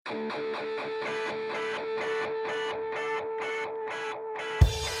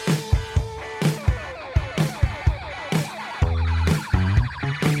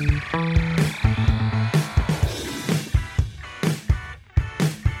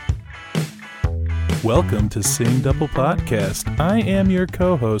Welcome to Sing Double Podcast. I am your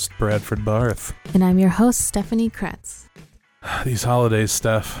co-host, Bradford Barth. And I'm your host, Stephanie Kretz. These holidays,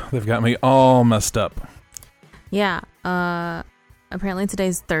 Steph, they've got me all messed up. Yeah, apparently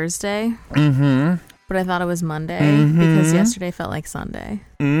today's Thursday. Mm-hmm. But I thought it was Monday Mm-hmm. because yesterday felt like Sunday.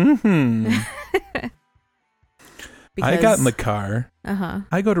 Mm-hmm. Because, I got in the car. Uh-huh.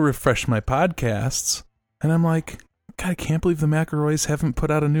 I go to refresh my podcasts, and I'm like, God, I can't believe the McElroys haven't put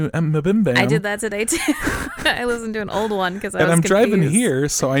out a new Bim Bam. I did that today, too. I listened to an old one because I was I'm confused. driving here,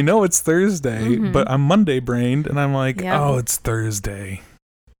 so I know it's Thursday, but I'm Monday-brained, and I'm like, Yep. oh, it's Thursday.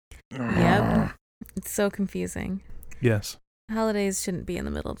 Yep. It's so confusing. Yes. Holidays shouldn't be in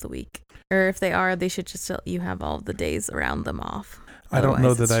the middle of the week. Or if they are, they should just let you have all the days around them off. I don't know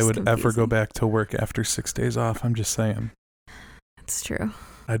Otherwise, that I it's would just ever go confusing. back to work after 6 days off. I'm just saying. It's true.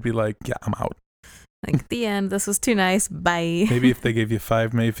 I'd be like, yeah, I'm out. Like, the end. This was too nice. Bye. Maybe if they gave you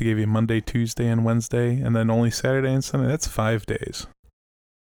 5, maybe if they gave you Monday, Tuesday, and Wednesday, and then only Saturday and Sunday, that's 5 days.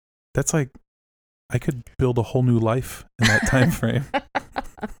 That's like, I could build a whole new life in that time frame.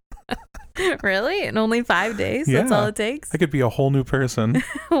 Really? In only 5 days? Yeah. That's all it takes? I could be a whole new person.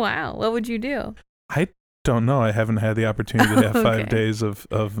 Wow. What would you do? I don't know. I haven't had the opportunity to have 5 Okay. days of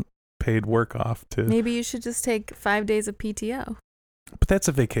paid work off to. Maybe you should just take 5 days of PTO. But that's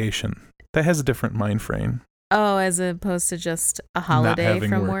a vacation. That has a different mind frame. Oh, as opposed to just a holiday having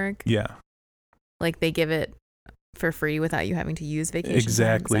from work. work? Yeah, Like they give it for free without you having to use vacation time? Is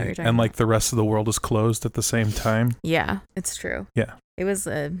that exactly. what you're talking And about? like the rest of the world is closed at the same time. Yeah, it's true. Yeah. It was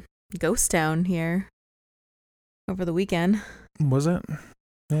a ghost town here over the weekend. Was it?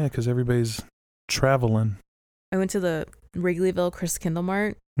 Yeah, because everybody's traveling. I went to the Wrigleyville Christkindl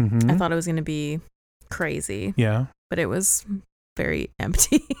Mart. Mm-hmm. I thought it was going to be crazy, Yeah. but it was very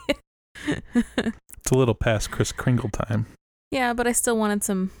empty. It's a little past Kris Kringle time. Yeah, but I still wanted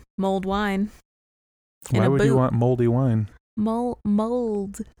some mulled wine. In Why a would you boot. want moldy wine? Mold.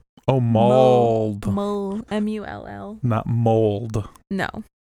 Oh, mold. Mull. M-U-L-L. Not mold. No.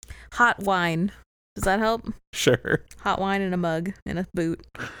 Hot wine. Does that help? Sure. Hot wine in a mug, in a boot.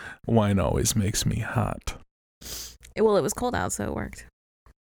 Wine always makes me hot. Well, it was cold out, so it worked.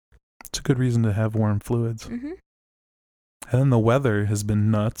 It's a good reason to have warm fluids. Mm-hmm. And then the weather has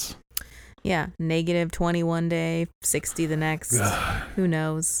been nuts. Yeah, -20 one day, 60 the next. Ugh, Who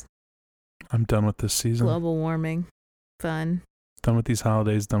knows? I'm done with this season. Global warming. Fun. Done with these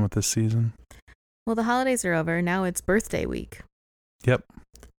holidays, done with this season. Well, the holidays are over. Now it's birthday week. Yep.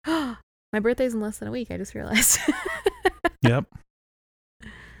 My birthday's in less than a week, I just realized. Yep.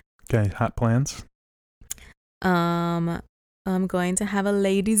 Okay, hot plans? I'm going to have a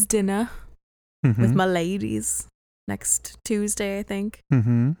ladies' dinner Mm-hmm. with my ladies next Tuesday, I think.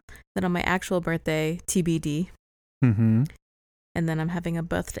 Mm-hmm. Then on my actual birthday, TBD. Mm-hmm. And then I'm having a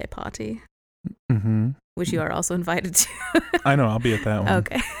birthday party, Mm-hmm. which you are also invited to. I know, I'll be at that one.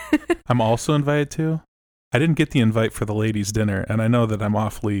 Okay. I'm also invited to. I didn't get the invite for the ladies' dinner, and I know that I'm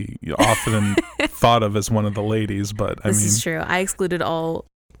often thought of as one of the ladies, but I This mean, is true. I excluded all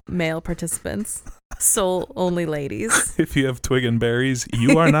male participants. Sole only ladies. if you have twig and berries,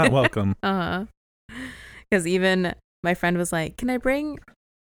 you are not welcome. Uh-huh. Because even my friend was like, can I bring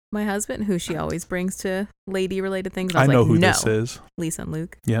my husband, who she always brings to lady-related things? I was know like, who no. this is. Lisa and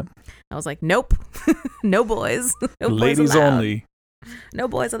Luke. Yep. I was like, nope. No boys. No boys Ladies allowed. only. No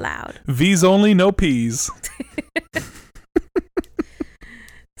boys allowed. V's only, no P's.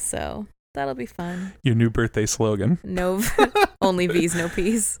 So that'll be fun. Your new birthday slogan. No, only V's, no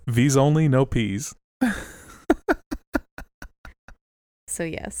P's. V's only, no P's. So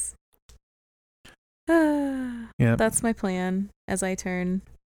yes. Yeah. That's my plan as I turn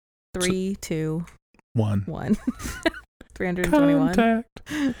 3, 2, 1. 1. 321. Contact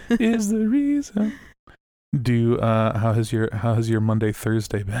is the reason. How has your Monday,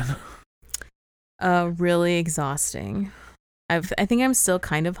 Thursday been? Really exhausting. I think I'm still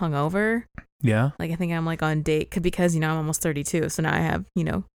kind of hungover. Yeah. Like I think I'm like on date because I'm almost 32, so now I have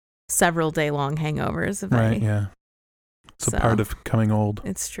several day long hangovers. Right. Yeah. It's a part of becoming old.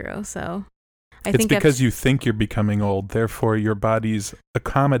 It's true. So It's because you think you're becoming old. Therefore, your body's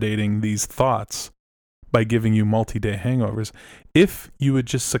accommodating these thoughts by giving you multi-day hangovers. If you would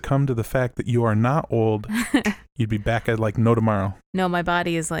just succumb to the fact that you are not old, you'd be back at like no tomorrow. No, my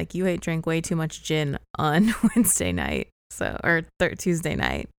body is like, you drank way too much gin on Wednesday night, or Tuesday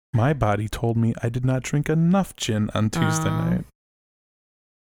night. My body told me I did not drink enough gin on Tuesday night.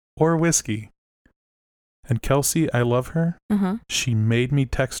 or whiskey. And Kelsey, I love her. Uh-huh. She made me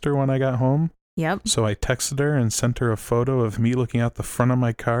text her when I got home. Yep. So I texted her and sent her a photo of me looking out the front of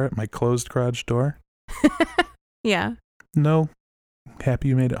my car at my closed garage door. Yeah. No. Happy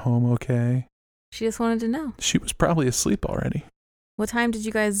you made it home okay. She just wanted to know. She was probably asleep already. What time did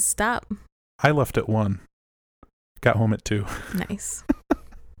you guys stop? I left at 1. Got home at 2. Nice.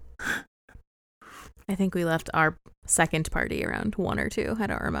 I think we left our second party around 1 or 2. I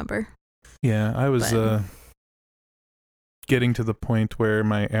don't remember. Yeah, I was getting to the point where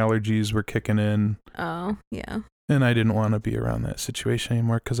my allergies were kicking in. Oh, yeah. And I didn't want to be around that situation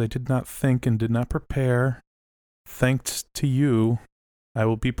anymore because I did not think and did not prepare. Thanks to you, I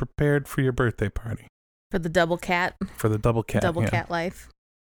will be prepared for your birthday party. For the double cat. For the double cat. Double cat life.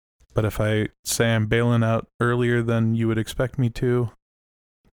 But if I say I'm bailing out earlier than you would expect me to,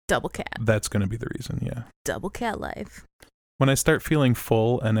 double cat. That's going to be the reason, yeah. Double cat life. When I start feeling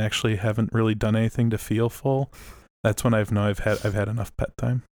full and actually haven't really done anything to feel full, that's when I've had enough pet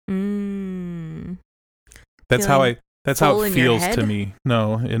time. That's how it feels to me.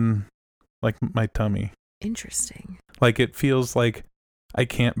 No, in like my tummy. Interesting. Like it feels like I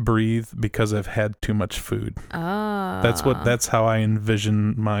can't breathe because I've had too much food. Oh. That's how I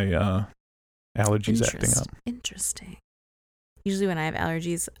envision my allergies acting up. Interesting. Usually when I have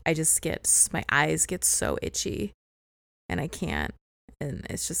allergies, my eyes get so itchy and I can't, and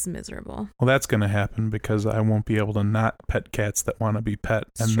it's just miserable. Well, that's going to happen because I won't be able to not pet cats that want to be pet.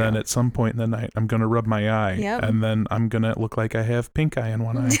 And then at some point in the night, I'm going to rub my eye. Yep. And then I'm going to look like I have pink eye in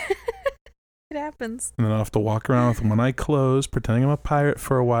one eye. It happens. And then I'll have to walk around with one eye closed, pretending I'm a pirate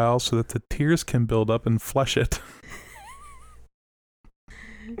for a while so that the tears can build up and flush it.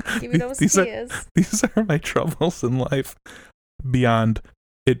 Give me those these tears. These are my troubles in life. Beyond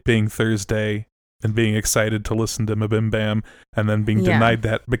it being Thursday and being excited to listen to Mabim Bam and then being denied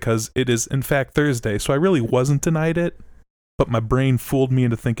that because it is in fact Thursday. So I really wasn't denied it, but my brain fooled me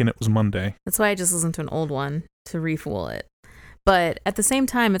into thinking it was Monday. That's why I just listened to an old one to refool it. But at the same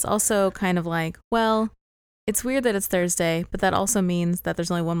time, it's also kind of like, well, it's weird that it's Thursday, but that also means that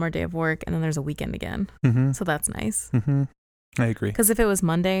there's only one more day of work and then there's a weekend again. Mm-hmm. So that's nice. Mm-hmm. I agree. Because if it was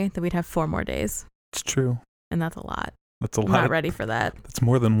Monday, then we'd have 4 more days. It's true. And that's a lot. That's a lot. I'm not ready for that. That's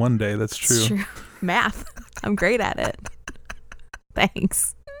more than one day. That's true. It's true. Math. I'm great at it.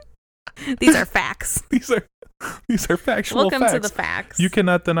 Thanks. These are facts. These are factual Welcome facts. to the facts. You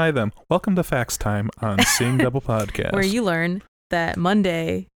cannot deny them. Welcome to Facts Time on Seeing Double Podcast. Where you learn that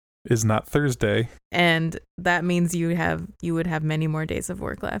Monday is not Thursday. And that means you would have many more days of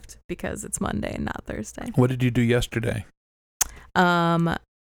work left because it's Monday and not Thursday. What did you do yesterday?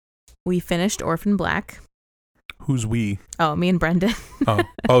 We finished Orphan Black. Who's we? Oh, me and Brendan.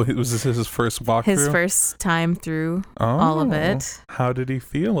 Was this his first walkthrough? His first time through all of it. How did he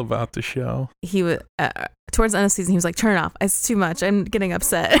feel about the show? He was towards the end of the season. He was like, "Turn it off. It's too much. I'm getting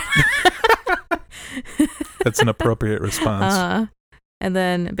upset." That's an appropriate response. And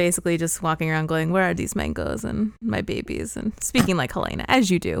then basically just walking around going, "Where are these mangoes and my babies?" And speaking like Helena, as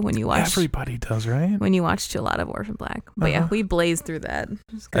you do when you watch. Everybody does, right? When you watch a lot of Orphan Black. But yeah, we blazed through that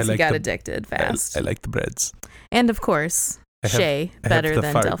because he got addicted fast. I like the breads. And of course, Shay better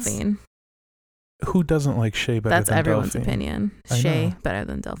than farts. Delphine. Who doesn't like Shay better That's than Delphine? That's everyone's opinion. Shay better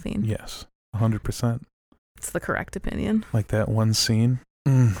than Delphine. Yes, 100%. It's the correct opinion. Like that one scene.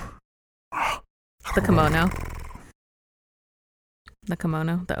 The kimono. The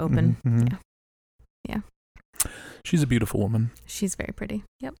kimono, the open. Mm-hmm. Yeah. She's a beautiful woman. She's very pretty.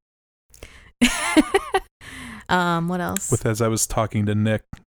 Yep. What else? As I was talking to Nick,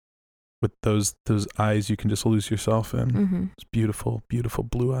 with those eyes you can just lose yourself in. Mm-hmm. It's beautiful, beautiful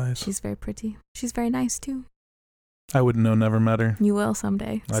blue eyes. She's very pretty. She's very nice too. I wouldn't know, never met her. You will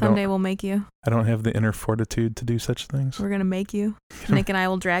someday. Someday we'll make you. I don't have the inner fortitude to do such things. We're going to make you. Nick and I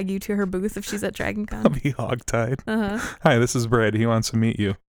will drag you to her booth if she's at Dragon Con. I'll be hogtied. Uh-huh. Hi, this is Brad. He wants to meet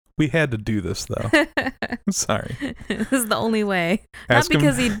you. We had to do this, though. I'm sorry. This is the only way. Not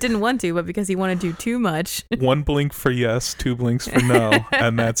because he didn't want to, but because he wanted to too much. 1 blink for yes, 2 blinks for no,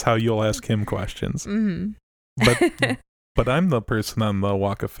 and that's how you'll ask him questions. Mm-hmm. But I'm the person on the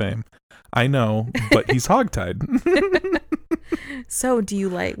Walk of Fame. I know, but he's hogtied. So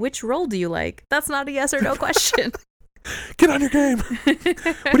which role do you like? That's not a yes or no question. Get on your game.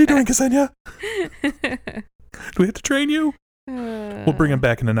 What are you doing, Ksenia? Do we have to train you? We'll bring him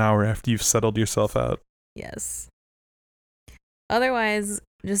back in an hour after you've settled yourself out. Yes. Otherwise,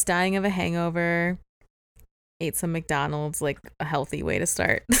 just dying of a hangover. Ate some McDonald's, like a healthy way to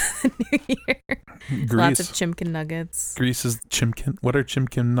start the new year. Grease. Lots of Chimkin nuggets. Grease is Chimkin. What are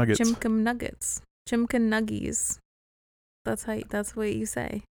Chimkin nuggets? Chimkin nuggets. Chimkin nuggies. That's what you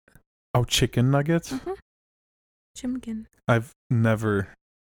say. Oh, chicken nuggets? Chimkin. I've never...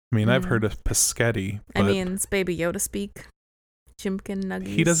 I've heard of Paschetti, but... it's Baby Yoda speak. Chimkin nuggies.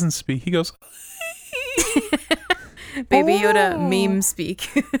 He doesn't speak. He goes... Baby Yoda meme speak.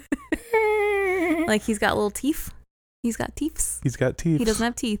 Like he's got little teeth. He's got teeths. He's got teeth. He doesn't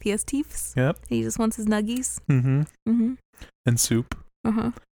have teeth. He has teeths. Yep. He just wants his nuggies. Mm-hmm. And soup.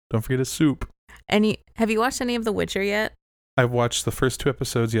 Don't forget his soup. Have you watched any of The Witcher yet? I've watched the first 2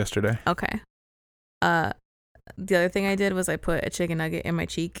 episodes yesterday. Okay. The other thing I did was I put a chicken nugget in my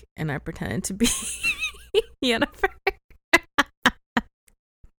cheek and I pretended to be Yennefer.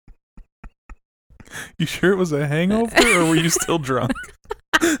 You sure it was a hangover or were you still drunk?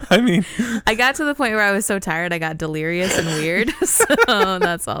 I got to the point where I was so tired I got delirious and weird. So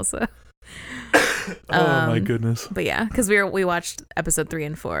that's also. My goodness. But yeah, because we watched episode 3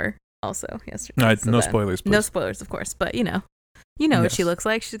 and 4 also yesterday. No spoilers, please. No spoilers, of course. But you know what she looks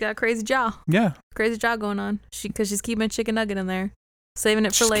like. She's got a crazy jaw. Yeah. Crazy jaw going on. Because she's keeping a chicken nugget in there. Saving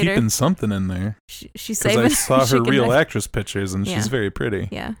it for later. She's keeping something in there. She's saving. I saw her real nugget. actress pictures and she's very pretty.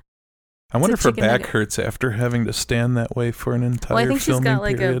 Yeah. I wonder if her back nugget. hurts after having to stand that way for an entire I think she's filming got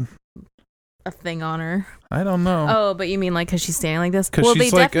like period. a thing on her. I don't know. Oh, but you mean like because she's standing like this? Well, they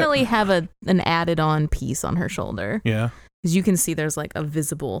definitely have an added on piece on her shoulder. Yeah. Because you can see there's like a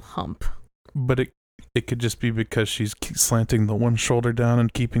visible hump. But it could just be because she's slanting the one shoulder down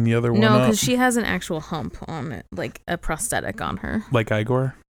and keeping the other one up. No, because she has an actual hump on it, like a prosthetic on her. Like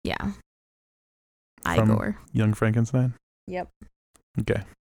Igor? Yeah. From Igor. Young Frankenstein? Yep. Okay.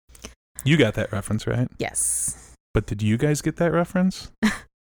 You got that reference, right? Yes. But did you guys get that reference?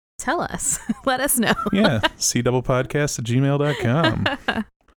 Tell us. Let us know. Yeah. cdoublepodcast@gmail.com.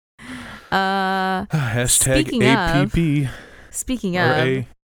 Hashtag APP. Speaking of. Or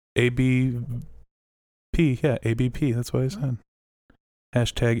ABP. Yeah, ABP. That's what I said.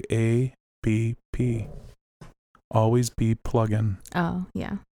 Hashtag ABP. Always be plugging. Oh,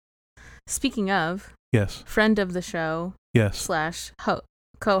 yeah. Speaking of. Yes. Friend of the show. Yes. /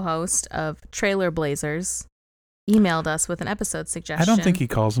 co-host of Trailer Blazers emailed us with an episode suggestion. I don't think he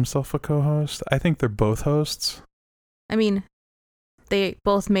calls himself a co-host. I think they're both hosts. They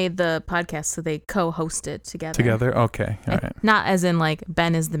both made the podcast, so they co-hosted together. Together? Okay. All right. Not as in like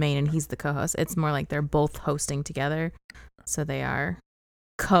Ben is the main and he's the co-host. It's more like they're both hosting together. So they are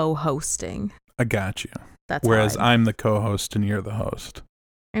co-hosting. I got you. That's Whereas I'm the co-host and you're the host.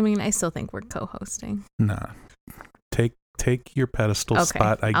 I still think we're co-hosting. Nah. Take your pedestal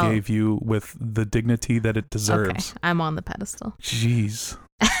spot I gave you with the dignity that it deserves. Okay, I'm on the pedestal. Jeez.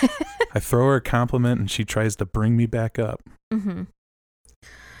 I throw her a compliment and she tries to bring me back up. Mm-hmm.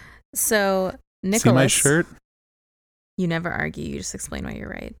 So, Nicholas. See my shirt? You never argue. You just explain why you're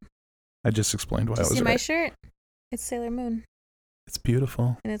right. I just explained why I was right. See my shirt? It's Sailor Moon. It's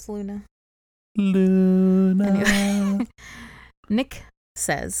beautiful. And it's Luna. Luna. Anyway. Nick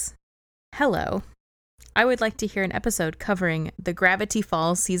says, hello. I would like to hear an episode covering the Gravity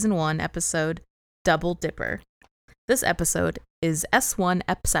Falls Season 1 episode, Double Dipper. This episode is S1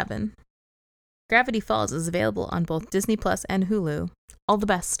 Ep 7. Gravity Falls is available on both Disney Plus and Hulu. All the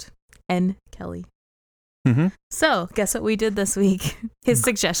best. N. Kelly. Mm-hmm. So, guess what we did this week? His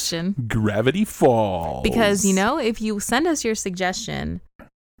suggestion. Gravity Falls. Because, if you send us your suggestion,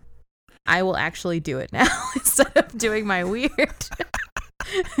 I will actually do it now instead of doing my weird.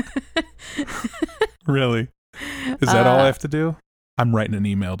 Really? Is that all I have to do? I'm writing an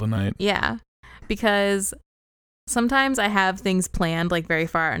email tonight. Yeah, because sometimes I have things planned like very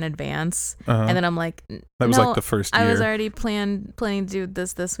far in advance, and then I'm like, that was like the first year. I was already planning to do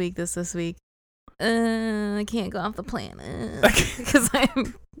this week. I can't go off the plan because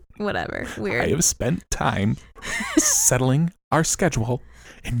I'm whatever weird. I have spent time settling our schedule,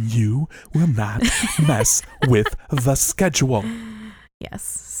 and you will not mess with the schedule. Yes.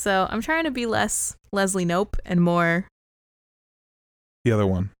 So I'm trying to be less Leslie Knope and more the other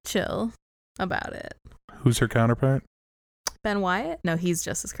one. Chill about it. Who's her counterpart? Ben Wyatt? No, he's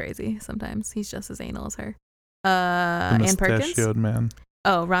just as crazy sometimes. He's just as anal as her. The Ann Perkins? mustachioed man.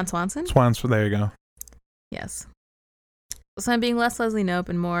 Oh, Ron Swanson? There you go. Yes. So I'm being less Leslie Knope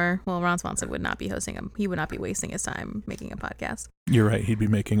and more, Ron Swanson would not be hosting him. He would not be wasting his time making a podcast. You're right. He'd be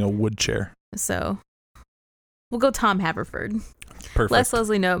making a wood chair. So we'll go Tom Haverford. Perfect. Less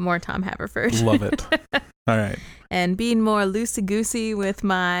Leslie Knope, more Tom Haverford. Love it. All right. And being more loosey-goosey with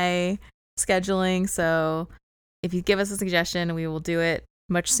my scheduling. So if you give us a suggestion, we will do it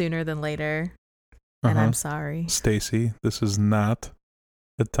much sooner than later. And I'm sorry. Stacy, this is not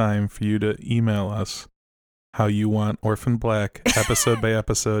a time for you to email us how you want Orphan Black episode by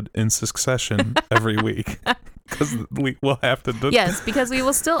episode in succession every week. Because we'll have to. Yes, because we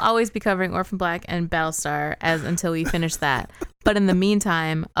will still always be covering Orphan Black and Battlestar until we finish that. But in the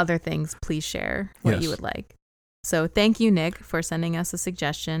meantime, other things, please share what you would like. So thank you, Nick, for sending us a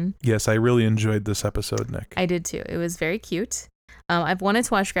suggestion. Yes, I really enjoyed this episode, Nick. I did too. It was very cute. I've wanted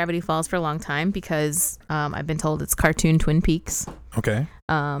to watch Gravity Falls for a long time because I've been told it's cartoon Twin Peaks. Okay.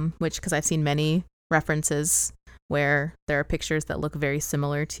 Because I've seen many references where there are pictures that look very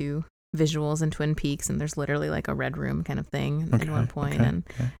similar to visuals in Twin Peaks, and there's literally like a red room kind of thing at one point. And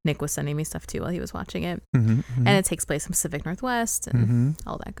Nick was sending me stuff too while he was watching it. And it takes place in Pacific Northwest and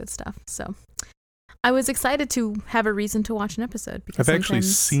all that good stuff. So I was excited to have a reason to watch an episode because I've actually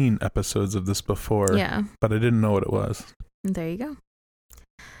seen episodes of this before. Yeah. But I didn't know what it was. There you go.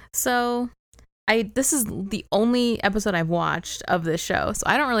 So this is the only episode I've watched of this show, so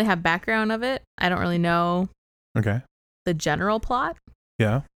I don't really have background of it. I don't really know the general plot.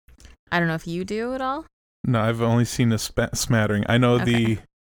 Yeah. I don't know if you do at all. No, I've only seen a smattering. I know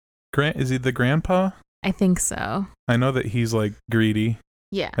is he the grandpa? I think so. I know that he's like greedy.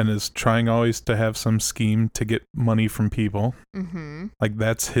 Yeah. And is trying always to have some scheme to get money from people. Mm-hmm. Like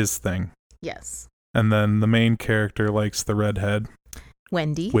that's his thing. Yes. And then the main character likes the redhead.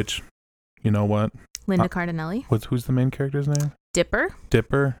 Wendy. Which, you know what? Linda Cardinelli. Who's the main character's name? Dipper.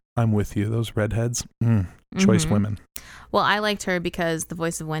 Dipper. I'm with you. Those redheads. Choice women. Well, I liked her because the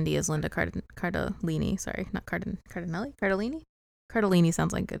voice of Wendy is Linda Cardellini. Sorry, not Cardinelli. Cardellini? Cardellini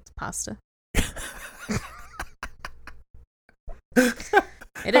sounds like good pasta.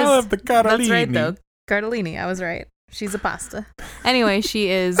 It is. I love the Cardellini. That's right, though. Cardellini. I was right. She's a pasta. Anyway, she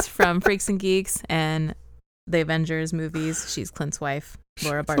is from Freaks and Geeks and the Avengers movies. She's Clint's wife,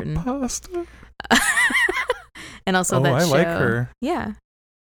 Laura Barton. A pasta. And also that show. I like her. Yeah.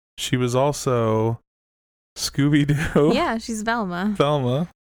 She was also Scooby-Doo. Yeah, she's Velma.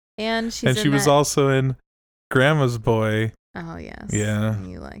 And she was also in Grandma's Boy. Oh, yes. Yeah.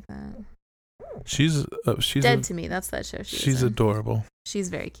 You like that. She's Dead to Me. That's that show. She's adorable. She's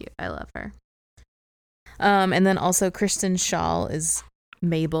very cute. I love her. And then also Kristen Schaal is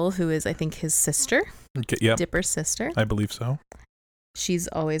Mabel, who is, I think, his sister. Okay, yep. Dipper's sister. I believe so. She's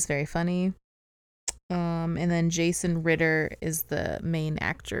always very funny. And then Jason Ritter is the main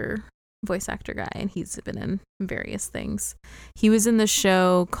voice actor guy, and he's been in various things. He was in the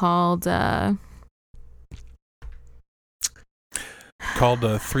show called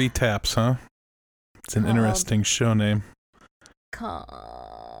Three Taps, huh? It's an interesting show name.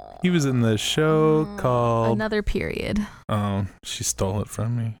 He was in the show called Another Period. Oh, she stole it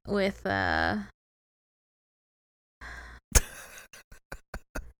from me. With the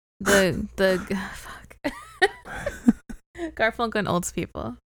fuck. Garfunkel and Oates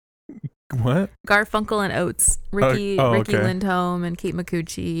people. What? Garfunkel and Oates. Ricky Lindholm and Kate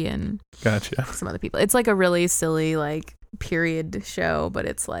Micucci and gotcha. Some other people. It's like a really silly like period show, but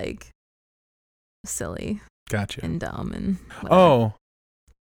it's like silly. Gotcha. And dumb and whatever. Oh.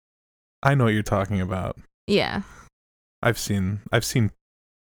 I know what you're talking about. Yeah. I've seen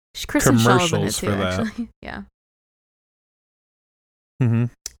Kristen commercials in it too, for that. Actually. Yeah. Mm-hmm.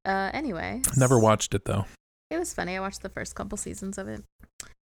 Anyway. Never watched it though. It was funny. I watched the first couple seasons of it.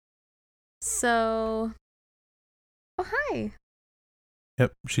 So, oh hi.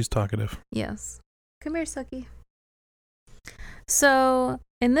 Yep, she's talkative. Yes. Come here, Suki. So,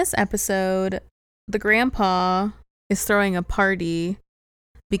 in this episode, the grandpa is throwing a party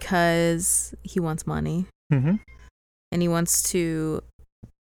because he wants money. Mm-hmm. And he wants to,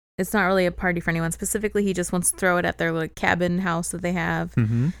 it's not really a party for anyone specifically. He just wants to throw it at their like cabin house that they have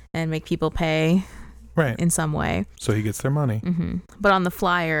and make people pay in some way. So he gets their money. Mm-hmm. But on the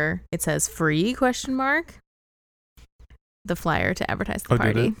flyer, it says free ? The flyer to advertise the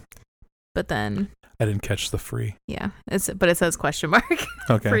party. Did it? But then I didn't catch the free. Yeah, but it says ?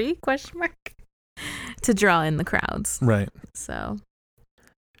 Okay. Free ? To draw in the crowds. Right. So.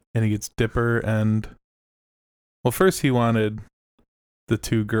 And he gets Dipper and, well, first he wanted the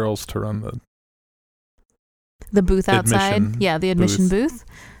two girls to run the booth outside. Yeah, the admission booth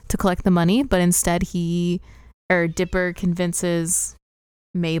to collect the money, but instead Dipper convinces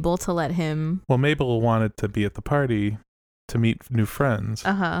Mabel to let him. Well, Mabel wanted to be at the party to meet new friends.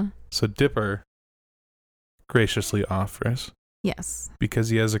 So Dipper graciously offers. Yes. Because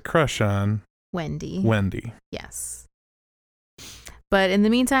he has a crush on Wendy. Yes. But in the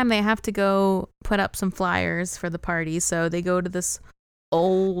meantime, they have to go put up some flyers for the party. So they go to this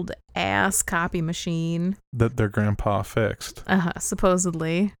old ass copy machine that their grandpa fixed.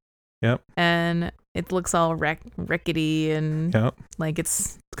 Supposedly. Yep. And it looks all rickety and like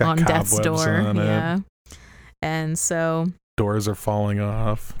it's got on death's door. Yeah. And so doors are falling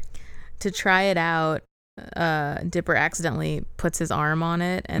off. To try it out, Dipper accidentally puts his arm on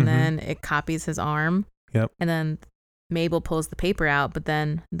it, and then it copies his arm. Yep. And then Mabel pulls the paper out, but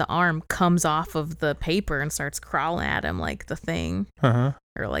then the arm comes off of the paper and starts crawling at him like the Thing. Uh-huh.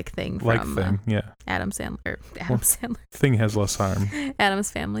 Or like Thing from Like Thing, yeah. Adam Sandler. Thing has less arm. Adam's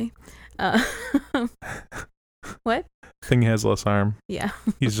Family. What? Thing has less arm. Yeah.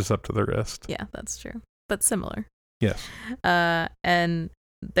 He's just up to the wrist. Yeah, that's true. But similar. Yes. And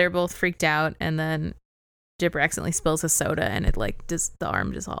they're both freaked out, and then Dipper accidentally spills his soda, and it like the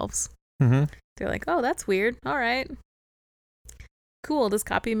arm dissolves. Mm-hmm. They're like, oh, that's weird. All right. Cool. This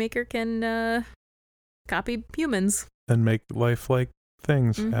copy maker can copy humans. And make lifelike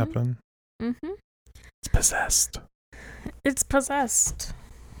things happen. Mm-hmm. It's possessed. It's possessed.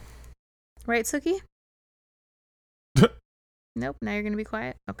 Right, Suki? Nope. Now you're going to be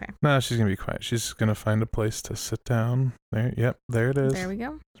quiet? Okay. No, she's going to be quiet. She's going to find a place to sit down. There. Yep. There it is. There we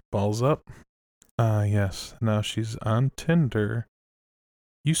go. Balls up. Yes. Now she's on Tinder.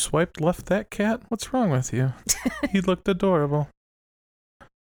 You swiped left that cat? What's wrong with you? He looked adorable.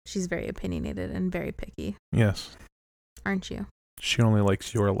 She's very opinionated and very picky. Yes. Aren't you? She only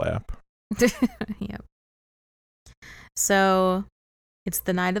likes your lap. Yep. So it's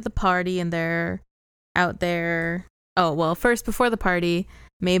the night of the party, and they're out there. Oh, well, first, before the party,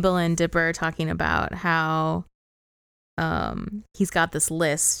 Mabel and Dipper are talking about how he's got this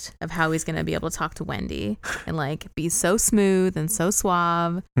list of how he's going to be able to talk to Wendy and like be so smooth and so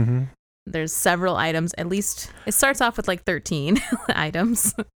suave. Mm-hmm. There's several items. At least it starts off with like 13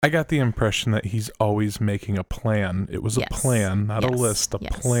 items. I got the impression that he's always making a plan. It was a plan, not a list, a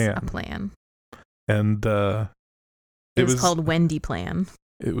plan. A plan. And it was called Wendy Plan.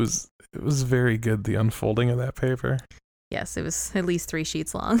 It was very good, the unfolding of that paper. Yes, it was at least 3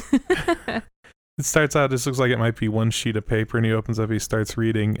 sheets long. It starts out, this looks like it might be one sheet of paper, and he opens up, he starts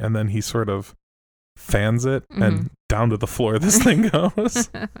reading, and then he sort of fans it, and down to the floor this thing goes.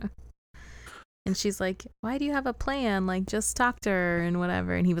 And she's like, why do you have a plan? Like, just talk to her and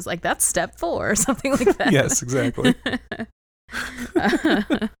whatever. And he was like, that's step 4 or something like that. Yes, exactly.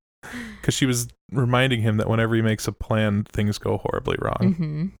 Because she was reminding him that whenever he makes a plan, things go horribly wrong.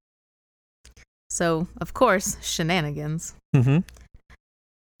 Mm-hmm. So, of course, shenanigans. Mm-hmm.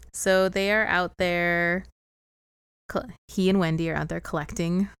 So they are out there. He and Wendy are out there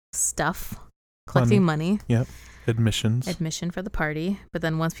collecting stuff, collecting money. Yep. Admission for the party. But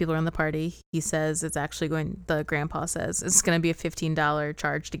then once people are in the party, he says it's actually the grandpa says it's going to be a $15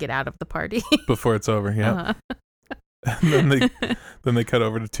 charge to get out of the party. Before it's over, yeah. And then they cut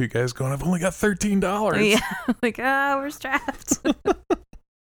over to 2 guys going, I've only got $13. Yeah. Like, we're strapped.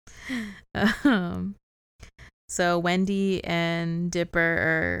 So Wendy and Dipper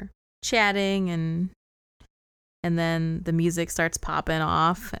are chatting, and then the music starts popping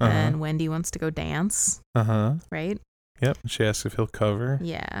off, and Wendy wants to go dance. Right? Yep. She asks if he'll cover.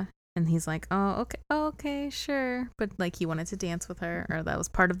 Yeah. And he's like, oh, okay, sure. But like he wanted to dance with her, or that was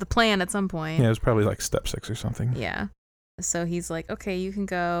part of the plan at some point. Yeah, it was probably like step 6 or something. Yeah. So he's like, okay, you can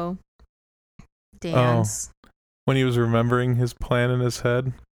go dance. Oh. When he was remembering his plan in his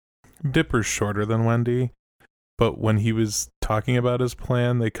head, Dipper's shorter than Wendy. But when he was talking about his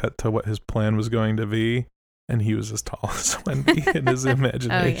plan, they cut to what his plan was going to be, and he was as tall as Wendy in his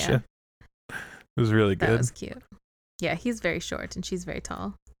imagination. Oh, yeah. It was really good. That was cute. Yeah, he's very short, and she's very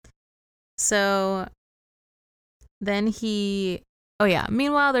tall. So then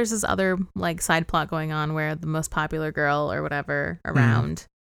meanwhile, there's this other like side plot going on where the most popular girl or whatever around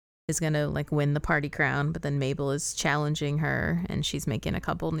is going to like win the party crown, but then Mabel is challenging her, and she's making a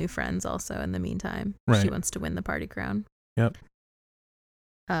couple new friends also in the meantime. Right. She wants to win the party crown. Yep.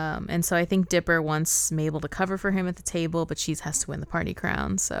 And so I think Dipper wants Mabel to cover for him at the table, but she has to win the party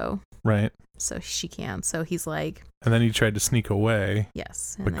crown, so right. So she can't. So he's like, and then he tried to sneak away.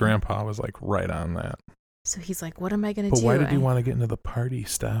 Yes. But Grandpa was like right on that. So he's like, what am I going to do? But why did he want to get into the party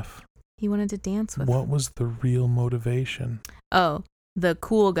stuff? He wanted to dance with What was the real motivation? Oh, the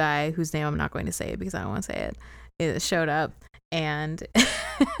cool guy whose name I'm not going to say because I don't want to say it showed up, and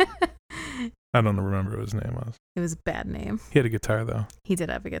I don't remember what his name was. It was a bad name. He had a guitar, though. He did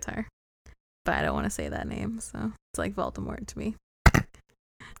have a guitar, but I don't want to say that name, so it's like Voldemort to me.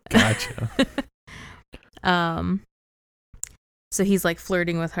 Gotcha. So he's like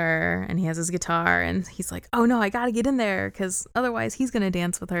flirting with her, and he has his guitar, and he's like, oh no, I gotta get in there because otherwise he's gonna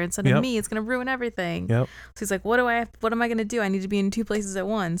dance with her instead of me. It's gonna ruin everything. Yep. So he's like, what am I gonna do? I need to be in 2 places at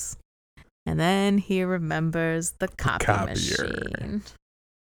once. And then he remembers the copy machine.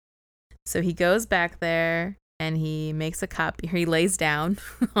 So he goes back there and he makes a copy. He lays down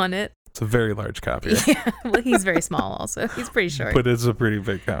on it. It's a very large copier. Yeah, well, he's very small also. He's pretty short. But it's a pretty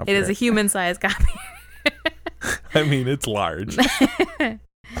big copier. It is a human-sized copier. I mean, it's large.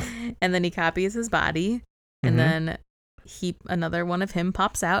 And then he copies his body, and then another one of him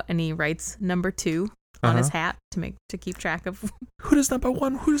pops out, and he writes number 2 on his hat to keep track of who does number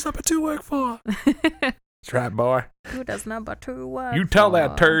 1, who does number 2 work for. That's right, boy. Who does number 2 work You tell for?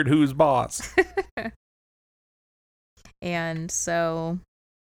 that turd who's boss. And so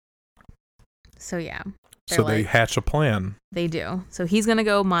yeah. So they hatch a plan. They do. So he's going to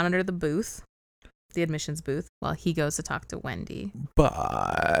go monitor the booth, the admissions booth, while he goes to talk to Wendy.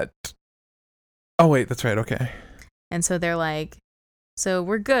 But... Oh, wait, that's right. Okay. And so they're like, so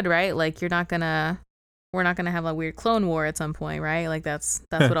we're good, right? Like, we're not going to have a weird clone war at some point, right? Like, that's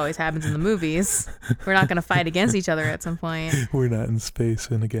what always happens in the movies. We're not going to fight against each other at some point. We're not in space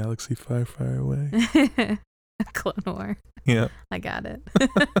in a galaxy far, far away. Clone war. Yeah. I got it.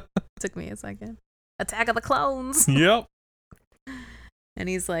 Took me a second. Attack of the Clones. Yep. And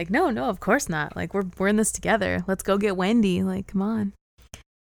he's like, no, of course not. Like, we're in this together. Let's go get Wendy. Like, come on.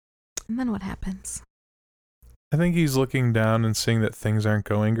 And then what happens? I think he's looking down and seeing that things aren't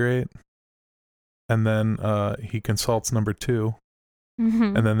going great. And then he consults number 2.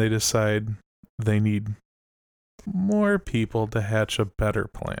 Mm-hmm. And then they decide they need more people to hatch a better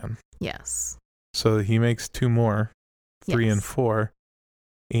plan. Yes. So he makes 2 more, 3 Yes. and 4.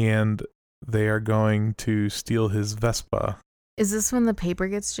 And they are going to steal his Vespa. Is this when the paper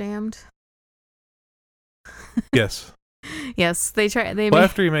gets jammed? Yes. Yes, Well,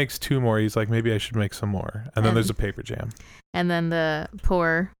 after he makes 2 more, he's like, maybe I should make some more. And then there's a paper jam. And then the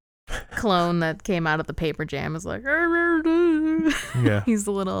poor clone that came out of the paper jam is like, Yeah. he's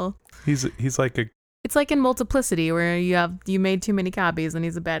a little. He's like a. It's like in Multiplicity where you made too many copies and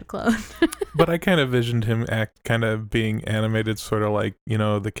he's a bad clone. But I kind of visioned him kind of being animated, sort of like,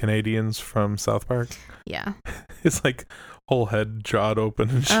 the Canadians from South Park. Yeah. His like whole head jawed open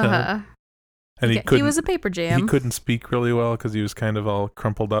and shut. Uh-huh. And he was a paper jam. He couldn't speak really well because he was kind of all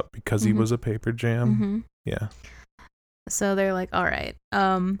crumpled up because he was a paper jam. Mm-hmm. Yeah. So they're like, all right.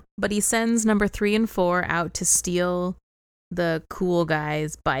 But he sends number 3 and 4 out to steal the cool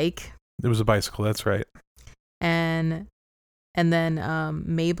guy's bike. It was a bicycle. That's right. And then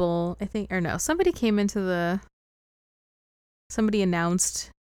Mabel, I think, or no, somebody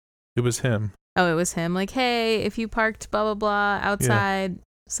announced. It was him. Oh, it was him. Like, hey, if you parked blah, blah, blah outside,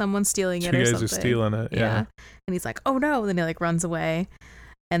 someone's stealing it or something. 2 guys are stealing it. Yeah. And he's like, oh no. And then he like runs away.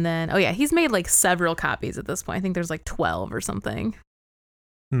 And then, he's made like several copies at this point. I think there's like 12 or something.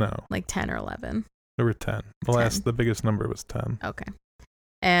 No. Like 10 or 11. There were 10. The biggest number was 10. Okay.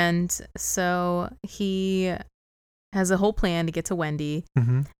 And so he has a whole plan to get to Wendy.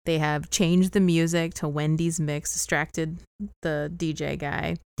 Mm-hmm. They have changed the music to Wendy's mix, distracted the DJ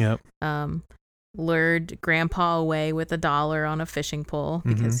guy. Yep. Lured Grandpa away with $1 on a fishing pole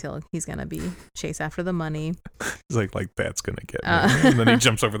because he's gonna be chase after the money. He's like that's gonna get me. And then he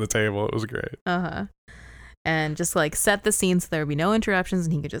jumps over the table. It was great. And just like set the scene so there would be no interruptions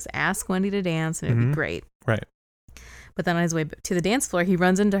and he could just ask Wendy to dance and it'd be great. Right. But then on his way to the dance floor, he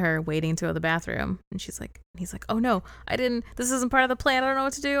runs into her waiting to go to the bathroom. And he's like, oh no, this isn't part of the plan. I don't know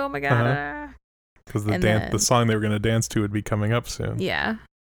what to do. Oh my God. Because the song they were going to dance to would be coming up soon. Yeah.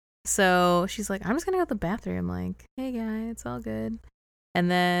 So she's like, I'm just going to go to the bathroom. Like, hey guy, it's all good. And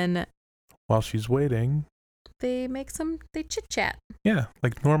then while she's waiting, they chit chat. Yeah.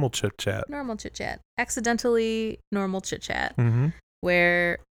 Like normal chit chat. Accidentally normal chit chat. Mm-hmm.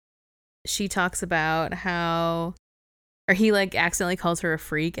 Where she talks about how, or he like accidentally calls her a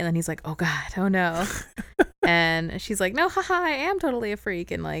freak, and then he's like, oh God, oh no. And she's like, no, haha, I am totally a freak,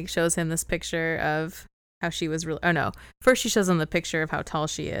 and like shows him this picture of how she was really, oh no. First she shows him the picture of how tall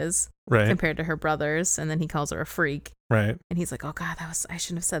she is compared to her brothers, and then he calls her a freak. Right. And he's like, oh God, I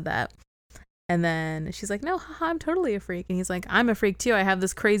shouldn't have said that. And then she's like, no, haha, I'm totally a freak. And he's like, I'm a freak too. I have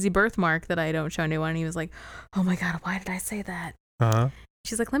this crazy birthmark that I don't show anyone. And he was like, oh my God, why did I say that? Uh-huh.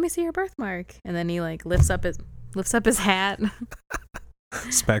 She's like, let me see your birthmark. And then he like lifts up his hat.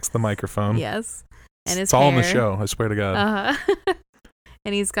 Smacks the microphone. Yes. And it's all in the show, I swear to God. Uh-huh.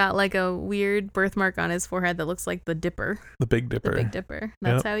 And he's got like a weird birthmark on his forehead that looks like the Dipper. The Big Dipper. The Big Dipper.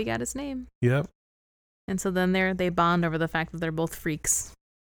 That's how he got his name. Yep. And so then they bond over the fact that they're both freaks.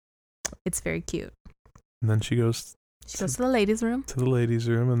 It's very cute. And then she goes to the ladies' room. To the ladies'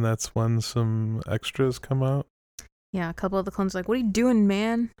 room, and that's when some extras come out. Yeah, a couple of the clones are like, what are you doing,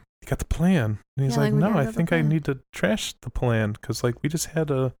 man? You got the plan. And he's like, no, I think I need to trash the plan because like we just had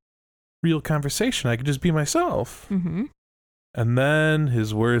a real conversation. I could just be myself. Mm-hmm. And then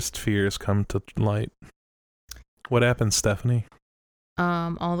his worst fears come to light. What happens, Stephanie?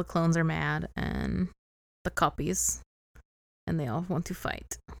 All the clones are mad and the copies, and they all want to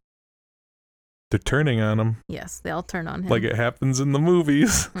fight. They're turning on him Yes, they all turn on him. like it happens in the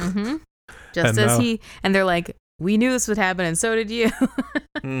movies. Mm-hmm. Just And as now- and they're like, we knew this would happen, and so did you.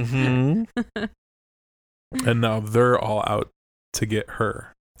 Mm-hmm. And now they're all out to get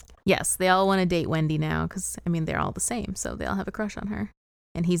her. Yes, they all want to date Wendy now because, I mean, they're all the same, so they all have a crush on her.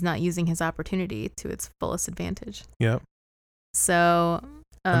 And he's not using his opportunity to its fullest advantage. Yep. So...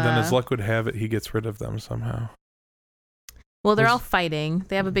 And then as luck would have it, he gets rid of them somehow. Well, they're all fighting.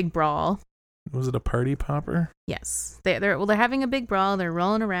 They have a big brawl. Was it a party popper? Yes. They're having a big brawl. They're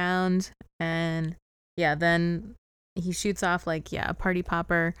rolling around. And, yeah, then he shoots off, like, a party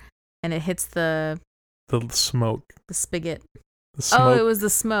popper. And it hits the smoke. The spigot. The smoke. Oh, it was the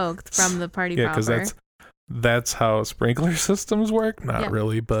smoke from the party popper. Yeah, because that's how sprinkler systems work. Not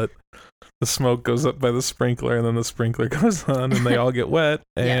really, but the smoke goes up by the sprinkler, and then the sprinkler goes on, and they all get wet.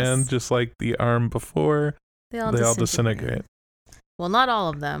 And Yes. just like the arm before, they all disintegrate. Well, not all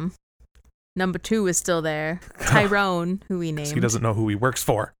of them. Number 2 is still there. Tyrone, who he named. He doesn't know who he works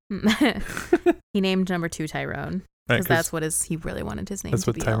for. He named number 2 Tyrone. Because that's what he really wanted his name to be. That's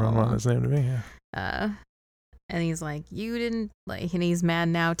what Tyrone wanted his name to be, yeah. And he's like, you didn't, like, and he's mad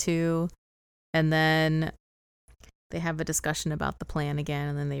now too. And then they have a discussion about the plan again,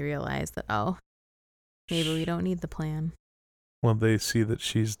 and then they realize that, oh, maybe we don't need the plan. Well, they see that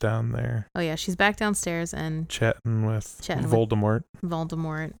she's down there. Oh, yeah, she's back downstairs and chatting with Voldemort.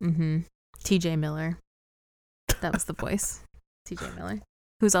 Voldemort. Mm-hmm. TJ Miller. That was the voice. TJ Miller.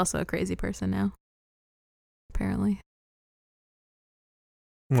 Who's also a crazy person now. Apparently.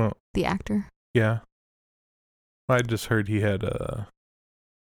 Well. The actor. Yeah. I just heard he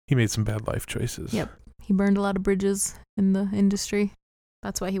made some bad life choices. Yep. He burned a lot of bridges in the industry.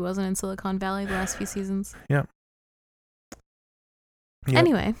 That's why he wasn't in Silicon Valley the last few seasons. Yep.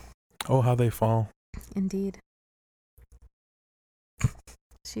 Anyway. Oh, how they fall. Indeed.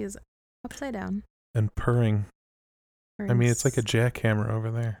 She is upside down. And purring. I mean, it's like a jackhammer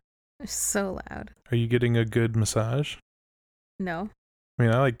over there. They're so loud. Are you getting a good massage? No. I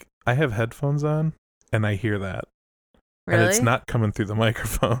mean, I have headphones on, and I hear that. Really? And it's not coming through the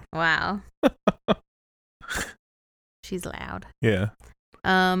microphone. Wow. She's loud. Yeah.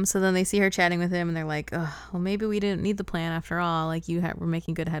 So then they see her chatting with him, and they're like, "Oh, well, maybe we didn't need the plan after all. Like, we're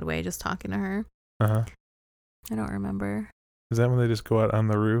making good headway just talking to her." Uh-huh. I don't remember. Is that when they just go out on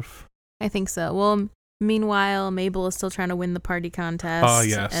the roof? I think so. Well, meanwhile, Mabel is still trying to win the party contest. Oh,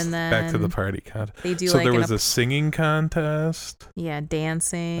 yes. And then back to the party contest. They do so there was a singing contest. Yeah,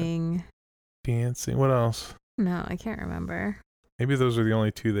 dancing. Dancing. What else? No, I can't remember. Maybe those were the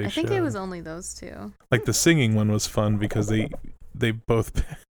only two they showed. I think it was only those two. Like the singing one was fun because they both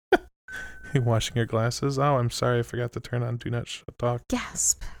washing your glasses. Oh, I'm sorry, I forgot to turn on Do Not Talk.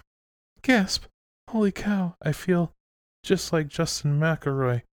 Gasp. Gasp. Holy cow. I feel just like Justin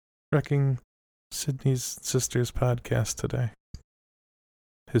McElroy wrecking Sydney's sister's podcast today.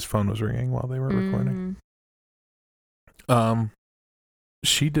 His phone was ringing while they were recording.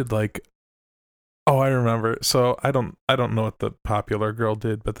 She did like, oh, I remember. So I don't know what the popular girl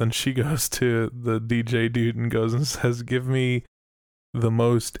did, but then she goes to the DJ dude and goes and says, "Give me the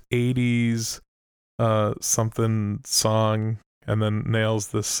most 80s something song," and then nails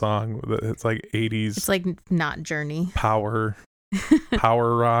this song. It's like 80s. It's like not Journey. Power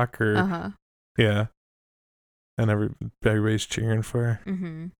rock or yeah. And everybody's cheering for her.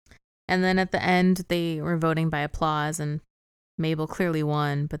 Mm-hmm. And then at the end, they were voting by applause, and Mabel clearly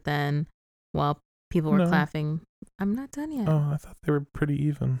won. But then, while people were clapping, I'm not done yet. Oh, I thought they were pretty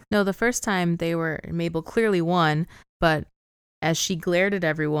even. No, the first time Mabel clearly won, but as she glared at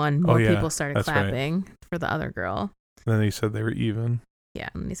everyone, more people started clapping for the other girl. And then he said they were even. Yeah,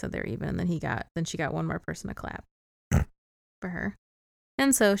 and he said they were even, and then she got one more person to clap for her.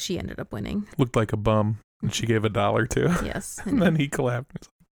 And so she ended up winning. Looked like a bum. And she gave $1 to. Yes. And then he clapped.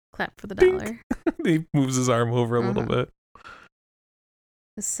 Clap for the $1. He moves his arm over a little bit.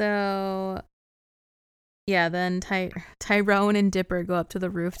 So, yeah, then Tyrone and Dipper go up to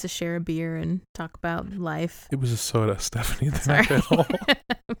the roof to share a beer and talk about life. It was a soda, Stephanie. Sorry.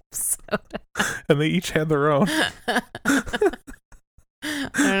 Soda. And they each had their own.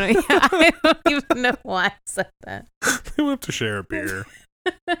 I don't even know why I said that. They went to share a beer.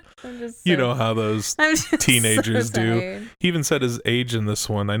 You know how those teenagers do. He even said his age in this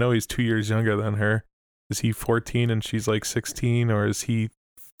one. I know he's 2 years younger than her. Is he 14 and she's like 16, or is he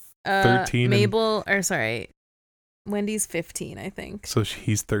 13? Wendy's 15, I think. So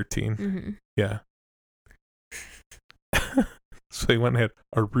he's 13. Mm-hmm. Yeah. So they went and had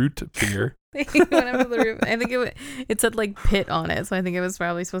a root beer. They went up to the roof. I think it said like Pit on it, so I think it was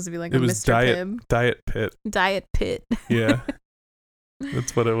probably supposed to be like a Mr. Pibb. Diet Pit. Diet Pit. Yeah.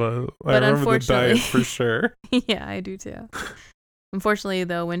 That's what it was. I But remember the diet unfortunately- for sure. Yeah, I do too. Unfortunately,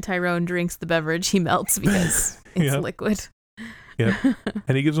 though, when Tyrone drinks the beverage, he melts because it's Yep. liquid. Yep.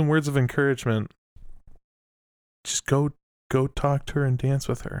 And he gives him words of encouragement. Just go talk to her and dance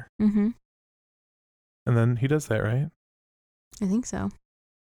with her. Mm-hmm. And then he does that, right? I think so.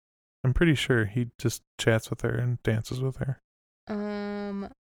 I'm pretty sure he just chats with her and dances with her.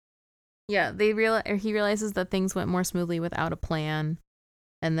 Yeah, he realizes that things went more smoothly without a plan,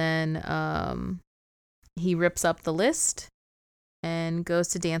 and then he rips up the list and goes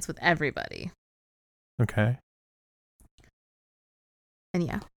to dance with everybody. Okay. And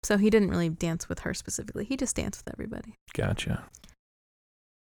yeah, so he didn't really dance with her specifically. He just danced with everybody. Gotcha.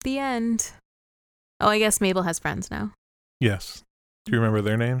 The end. Oh, I guess Mabel has friends now. Yes. Do you remember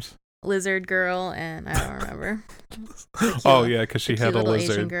their names? Lizard girl and I don't remember. Oh, yeah, because she Cute had a little Asian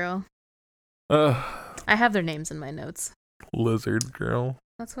lizard. girl. Ugh. I have their names in my notes. Lizard girl.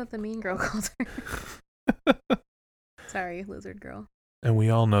 That's what the mean girl called her. Sorry, lizard girl. And we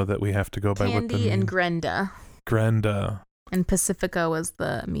all know that we have to go by what the Candy and mean. Grenda. Grenda. And Pacifica was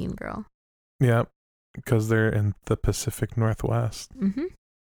the mean girl. Yep. Because they're in the Pacific Northwest. Mm-hmm.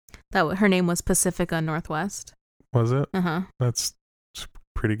 Her name was Pacifica Northwest. Was it? Uh-huh. That's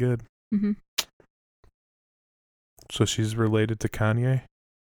pretty good. Mm-hmm. So she's related to Kanye?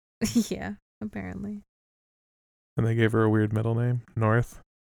 Yeah, apparently. And they gave her a weird middle name, North.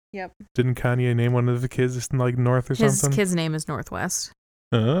 Yep. Didn't Kanye name one of the kids like North or His something? kid's name is Northwest.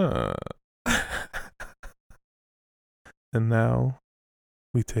 And now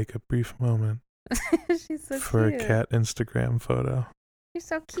we take a brief moment She's so for cute. a cat Instagram photo. You're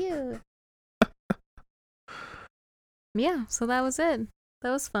so cute. Yeah, so that was it.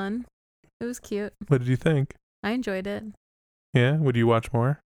 That was fun. It was cute. What did you think? I enjoyed it. Yeah? Would you watch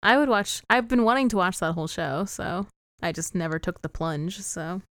more? I've been wanting to watch that whole show, so I just never took the plunge,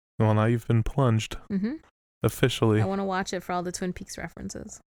 so. Well, now you've been plunged Mm-hmm. officially. I want to watch it for all the Twin Peaks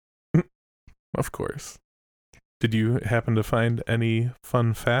references. Of course. Did you happen to find any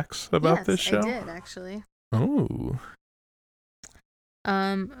fun facts about this show? I did, actually. Oh.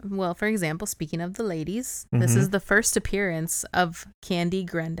 Well, for example, speaking of the ladies, this Mhm. is the first appearance of Candy,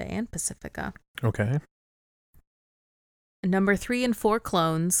 Grenda, and Pacifica. Okay. Number 3 and 4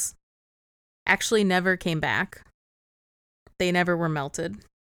 clones actually never came back. They never were melted.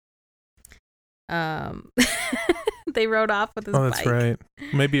 They rode off with his Oh, that's bike. right.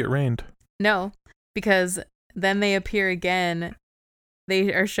 Maybe it rained. No, because then they appear again.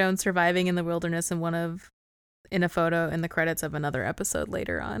 They are shown surviving in the wilderness in a photo in the credits of another episode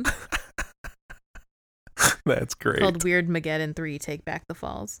later on. That's great. Called Weird Mageddon 3 Take Back the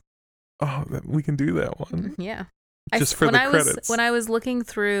Falls. Oh, we can do that one. Yeah. Just for the credits. When I was looking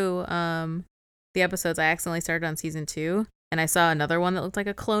through the episodes, I accidentally started on season 2 and I saw another one that looked like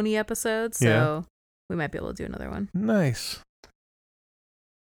a cloney episode, so Yeah. we might be able to do another one. Nice.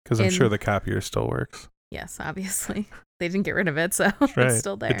 Because I'm In- sure the copier still works. Yes, obviously. They didn't get rid of it, so Right. it's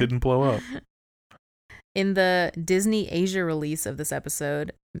still there. It didn't blow up. In the Disney Asia release of this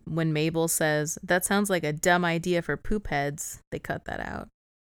episode, when Mabel says, "That sounds like a dumb idea for poop heads," they cut that out.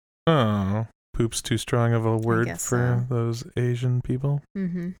 Oh, poop's too strong of a word guess for so. those Asian people.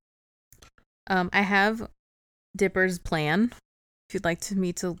 Mm-hmm. I have Dipper's plan. If you'd like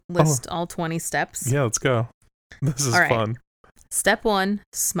me to list all 20 steps. Yeah, let's go. This is All right. fun. Step 1,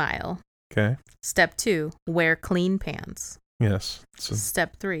 smile. Okay. Step 2, wear clean pants. Yes. So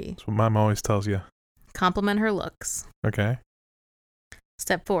Step 3, that's what Mom always tells you. compliment her looks. Okay.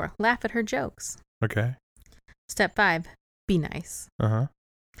 Step 4, laugh at her jokes. Okay. Step 5, be nice. Uh-huh.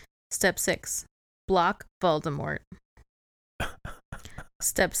 Step 6, block Voldemort.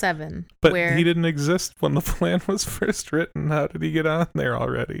 Step 7, But wear... he didn't exist when the plan was first written. How did he get on there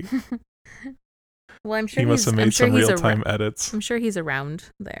already? Well, I'm sure He must have made some real-time edits. I'm sure he's around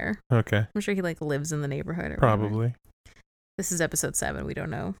there. Okay. I'm sure he lives in the neighborhood or whatever. Probably. This is episode 7. We don't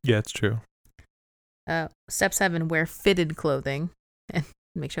know. Yeah, it's true. Step 7, wear fitted clothing and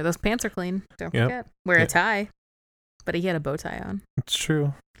make sure those pants are clean. Don't Yep. forget. Wear Yeah. a tie. But he had a bow tie on. It's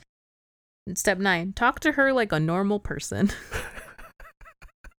true. And step 9, talk to her like a normal person.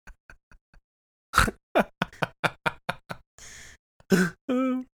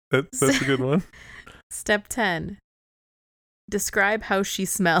 That's a good one. Step 10, describe how she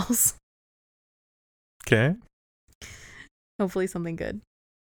smells. Okay. Hopefully something good.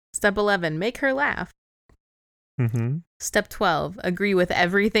 Step 11, make her laugh. Mm-hmm. Step 12, agree with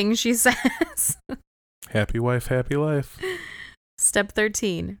everything she says. Happy wife, happy life. Step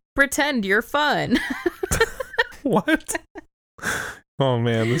 13, pretend you're fun. What? Oh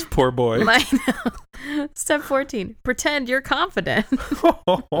man, this poor boy. I know. Step 14, pretend you're confident.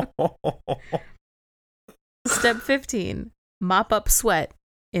 Step 15, mop up sweat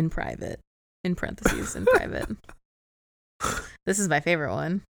in private. In parentheses, in private. This is my favorite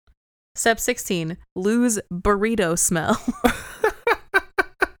one. Step 16, lose burrito smell.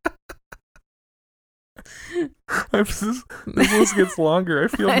 This list gets longer. I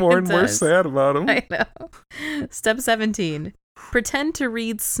feel more and more sad about him. I know. Step 17, pretend to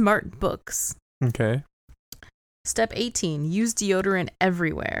read smart books. Okay. Step 18, use deodorant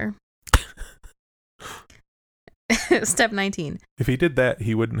everywhere. Step 19. If he did that,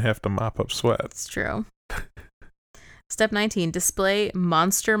 he wouldn't have to mop up sweat. It's true. Step 19, display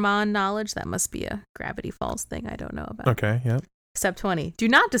Monstermon knowledge. That must be a Gravity Falls thing I don't know about. Okay, yep. Step 20, do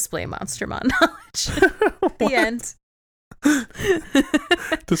not display Monstermon knowledge. The end.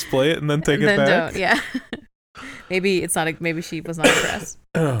 Display it and then take and it then back? Don't, yeah. Maybe she was not impressed.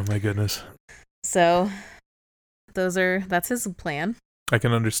 Oh my goodness. So that's his plan. I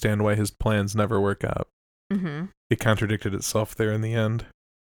can understand why his plans never work out. Mm-hmm. It contradicted itself there in the end.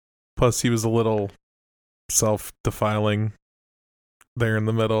 Plus, he was a little self-defiling there in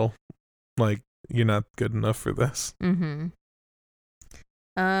the middle. Like, you're not good enough for this. Mm-hmm.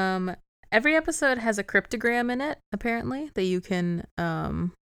 Every episode has a cryptogram in it, apparently, that you can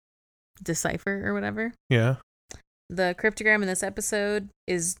decipher or whatever. Yeah. The cryptogram in this episode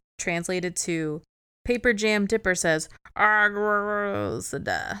is translated to Paper Jam Dipper says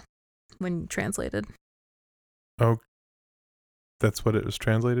 "Agrosada" when translated. Oh, that's what it was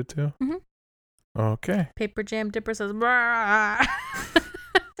translated to? Mm-hmm. Okay. Paper Jam Dipper says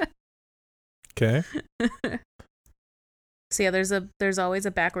Okay. So yeah, there's always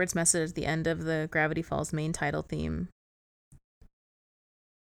a backwards message at the end of the Gravity Falls main title theme.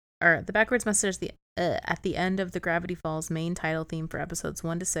 Or the backwards message at the end of the Gravity Falls main title theme for episodes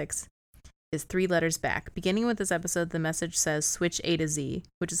 1 to 6 is 3 letters back. Beginning with this episode, the message says switch A to Z,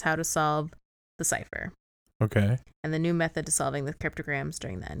 which is how to solve the cipher. Okay. And the new method to solving the cryptograms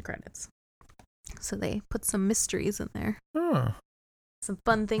during the end credits. So they put some mysteries in there. Oh. Some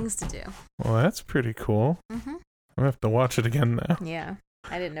fun things to do. Well, that's pretty cool. Mm-hmm. I have to watch it again now. Yeah.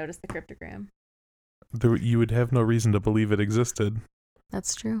 I didn't notice the cryptogram. You would have no reason to believe it existed.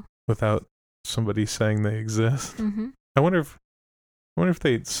 That's true. Without somebody saying they exist. Mm-hmm. I wonder if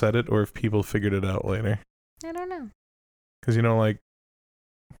they said it or if people figured it out later. I don't know. Because, like,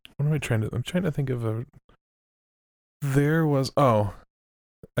 what am I trying to... I'm trying to think of a... There was... Oh,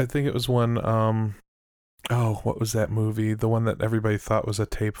 I think it was one... what was that movie? The one that everybody thought was a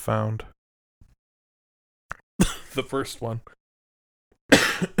tape found. The first one.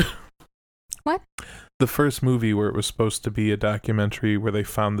 What? The first movie where it was supposed to be a documentary where they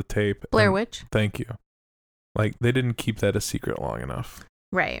found the tape. Blair Witch? Thank you. Like, they didn't keep that a secret long enough.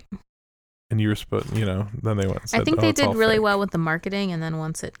 Right. And you were supposed, then they went and said, I think they did really fake. well with the marketing, and then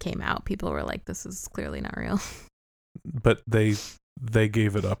once it came out, people were like, this is clearly not real. But they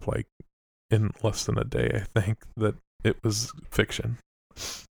gave it up, like, in less than a day, I think, that it was fiction.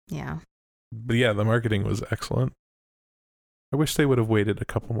 Yeah. But yeah, the marketing was excellent. I wish they would have waited a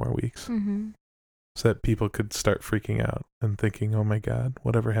couple more weeks. Mm-hmm. So that people could start freaking out and thinking, oh my God,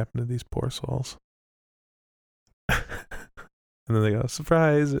 whatever happened to these poor souls? And then they go,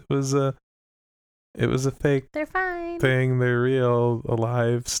 surprise, it was a fake They're fine. thing. They're real,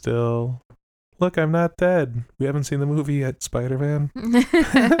 alive still. Look, I'm not dead. We haven't seen the movie yet, Spider-Man.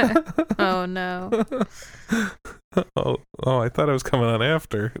 Oh, no. Oh, I thought I was coming on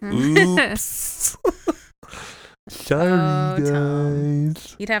after. Oops. Sorry, guys. Tom.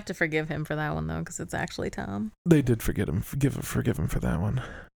 You'd have to forgive him for that one, though, because it's actually Tom. They did forgive him for that one.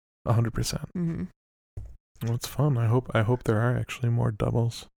 100%. Mm-hmm. Well, it's fun. I hope there are actually more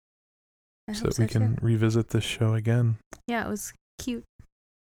doubles. So that we can revisit this show again. Yeah, it was cute.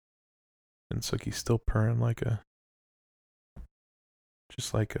 And Sookie's still purring like a...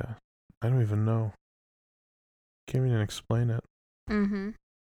 I don't even know. Can't even explain it. Mm-hmm.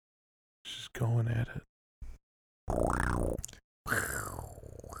 She's going at it.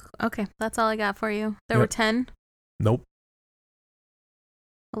 Okay, that's all I got for you. There were 10? Nope.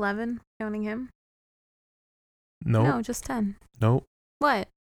 11, counting him? Nope. No, just 10. Nope. What?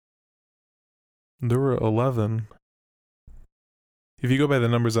 There were 11. If you go by the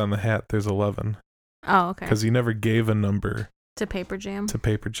numbers on the hat, there's 11. Oh, okay. Because he never gave a number To Paper Jam? to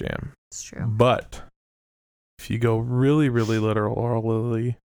Paper Jam. It's true. But if you go really, really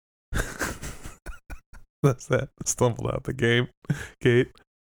literally, that's that. Stumbled out the game, Kate.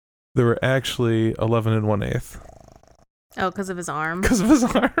 There were actually 11 1/8. Oh, because of his arm? Because of his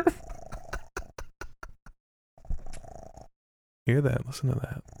arm. Hear that? Listen to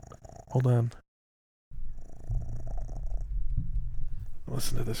that. Hold on.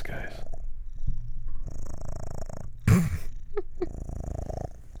 Listen to this, guys.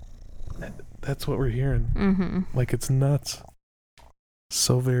 That's what we're hearing. Mm-hmm. Like, it's nuts.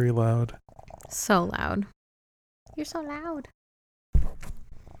 So very loud. So loud. You're so loud.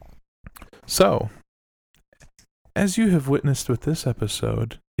 So, as you have witnessed with this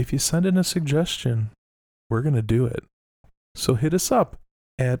episode, if you send in a suggestion, we're going to do it. So hit us up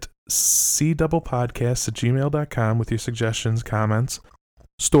at cdoublepodcast@gmail.com with your suggestions, comments,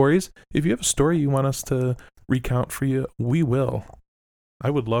 stories. If you have a story you want us to recount for you, we will. I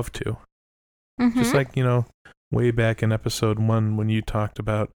would love to. Mm-hmm. Just like, way back in episode 1 when you talked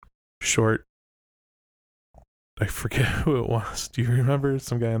about short... I forget who it was. Do you remember?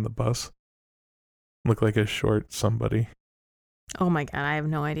 Some guy on the bus? Looked like a short somebody. Oh my god, I have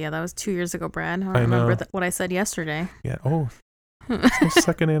no idea. That was 2 years ago, Brad. I don't I know. remember what I said yesterday. Yeah. Oh, it's my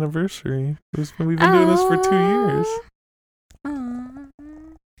second anniversary. We've been doing this for 2 years.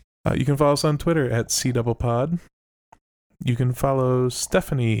 You can follow us on Twitter at cdoublepod. You can follow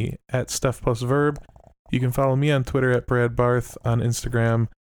Stephanie at StephPlusVerb. You can follow me on Twitter at Brad Barth, on Instagram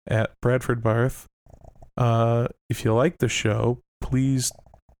at Bradford Barth. If you like the show, please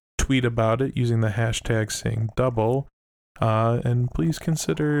tweet about it using the hashtag #SayingDouble. And please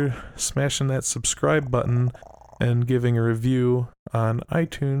consider smashing that subscribe button and giving a review on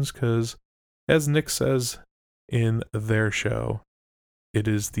iTunes, because, as Nick says in their show, it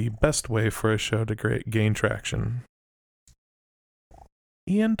is the best way for a show to gain traction.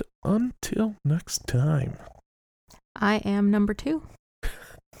 And until next time. I am number 2.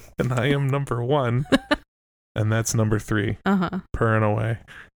 And I am number 1. And that's number 3. Uh-huh. Purring away.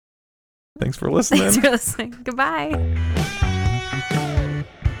 Thanks for listening. Thanks for listening. Goodbye.